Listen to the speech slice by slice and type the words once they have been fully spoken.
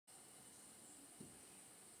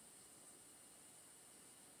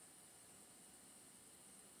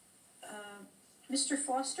Mr.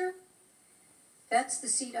 Foster, that's the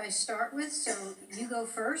seat I start with, so you go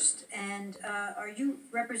first. And are you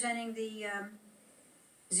representing the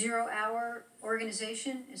 0 Hour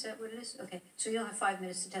organization? Is that what it is? Okay, so you'll have 5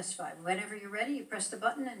 minutes to testify. Whenever you're ready, you press the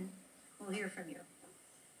button and we'll hear from you.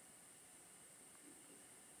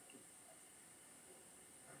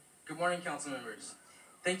 Good morning, council members.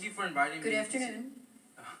 Thank you for inviting me. Good afternoon.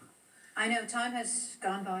 I know, time has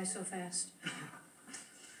gone by so fast.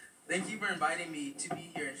 Thank you for inviting me to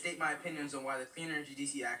be here and state my opinions on why the Clean Energy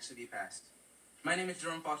DC Act should be passed. My name is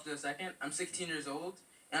Jerome Foster II. I'm 16 years old,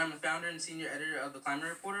 and I'm the founder and senior editor of The Climate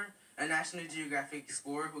Reporter, a National Geographic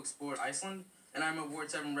explorer who explored Iceland, and I'm a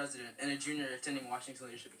Ward 7 resident and a junior attending Washington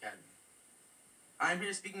Leadership Academy. I'm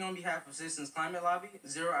here speaking on behalf of Citizens Climate Lobby,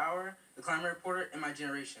 0 Hour, The Climate Reporter, and my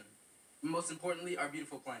generation. But most importantly, our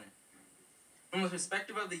beautiful planet. From the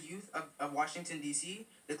perspective of the youth of Washington, D.C.,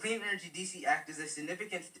 the Clean Energy D.C. Act is a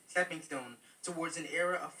significant stepping stone towards an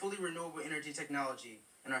era of fully renewable energy technology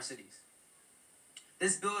in our cities.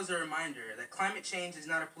 This bill is a reminder that climate change is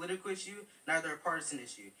not a political issue, neither a partisan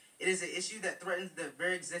issue. It is an issue that threatens the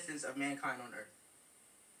very existence of mankind on Earth.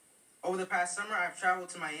 Over the past summer, I've traveled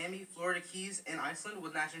to Miami, Florida Keys, and Iceland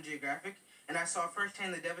with National Geographic, and I saw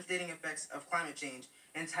firsthand the devastating effects of climate change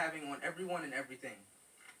and it's having on everyone and everything.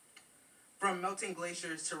 From melting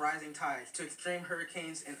glaciers to rising tides to extreme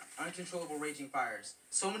hurricanes and uncontrollable raging fires,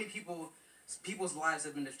 so many people's lives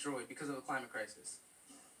have been destroyed because of the climate crisis.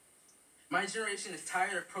 My generation is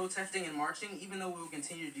tired of protesting and marching, even though we will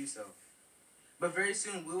continue to do so. But very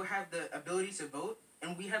soon, we will have the ability to vote,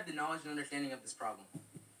 and we have the knowledge and understanding of this problem.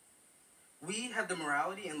 We have the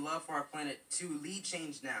morality and love for our planet to lead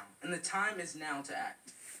change now, and the time is now to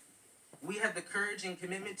act. We have the courage and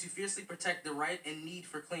commitment to fiercely protect the right and need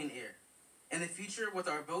for clean air. In the future, with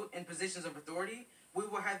our vote and positions of authority, we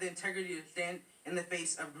will have the integrity to stand in the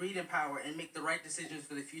face of greed and power and make the right decisions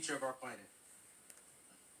for the future of our planet.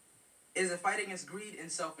 It is a fight against greed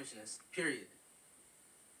and selfishness, period.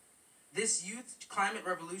 This youth climate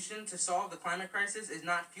revolution to solve the climate crisis is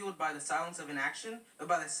not fueled by the silence of inaction, but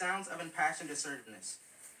by the sounds of impassioned assertiveness.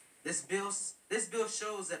 This bill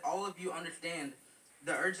shows that all of you understand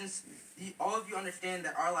the urgency, all of you understand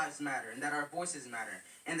that our lives matter and that our voices matter,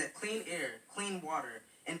 and that clean air, clean water,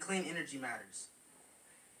 and clean energy matters.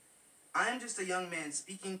 I am just a young man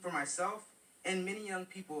speaking for myself and many young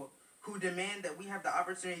people who demand that we have the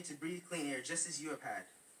opportunity to breathe clean air just as you have had.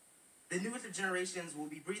 The newest generations will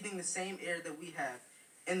be breathing the same air that we have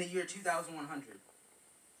in the year 2100.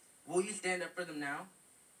 Will you stand up for them now?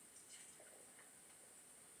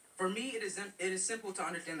 For me, it is simple to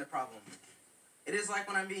understand the problem. It is like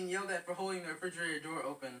when I'm being yelled at for holding the refrigerator door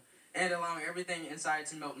open and allowing everything inside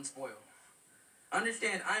to melt and spoil.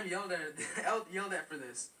 Understand, I'm yelled at for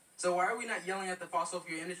this. So why are we not yelling at the fossil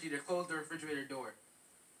fuel industry to close the refrigerator door?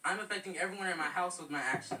 I'm affecting everyone in my house with my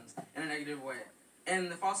actions in a negative way. And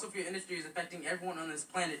the fossil fuel industry is affecting everyone on this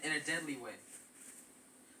planet in a deadly way.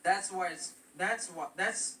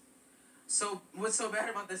 So what's so bad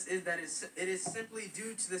about this is that it is simply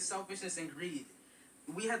due to the selfishness and greed.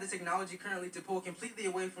 We have the technology currently to pull completely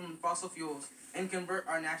away from fossil fuels and convert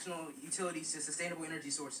our national utilities to sustainable energy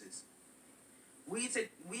sources. We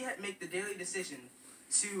make the daily decision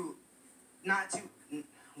not to,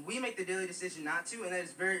 and that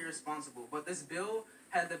is very irresponsible. But this bill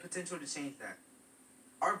has the potential to change that.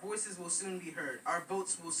 Our voices will soon be heard. Our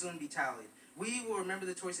votes will soon be tallied. We will remember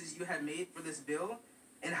the choices you have made for this bill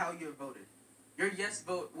and how you have voted. Your yes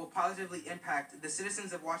vote will positively impact the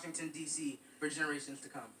citizens of Washington, D.C. for generations to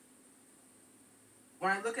come.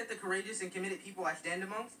 When I look at the courageous and committed people I stand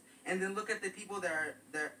amongst, and then look at the people that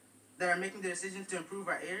are making the decisions to improve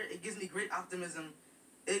our air, it gives me great optimism.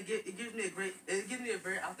 It gives me a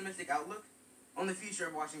very optimistic outlook on the future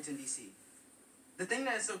of Washington, D.C. The thing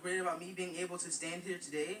that is so great about me being able to stand here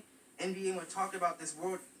today and be able to talk about the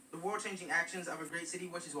world-changing actions of a great city,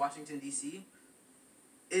 which is Washington, D.C.,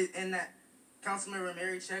 and that Councilmember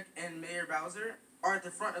Mary Check and Mayor Bowser are at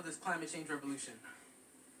the front of this climate change revolution.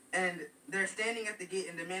 And they're standing at the gate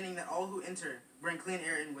and demanding that all who enter bring clean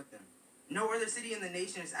air in with them. No other city in the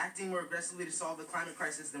nation is acting more aggressively to solve the climate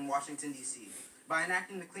crisis than Washington, D.C. By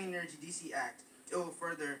enacting the Clean Energy D.C. Act, it will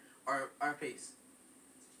further our pace.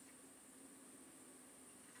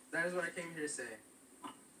 That is what I came here to say.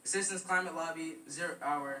 The Citizens Climate Lobby, 0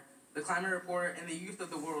 Hour, The Climate Reporter, and the youth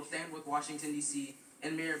of the world stand with Washington, D.C.,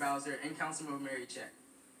 and Mayor Bowser and Councilmember Mary Check,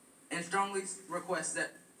 and strongly request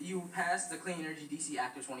that you pass the Clean Energy D.C.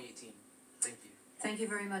 Act of 2018. Thank you. Thank you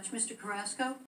very much. Mr. Carrasco?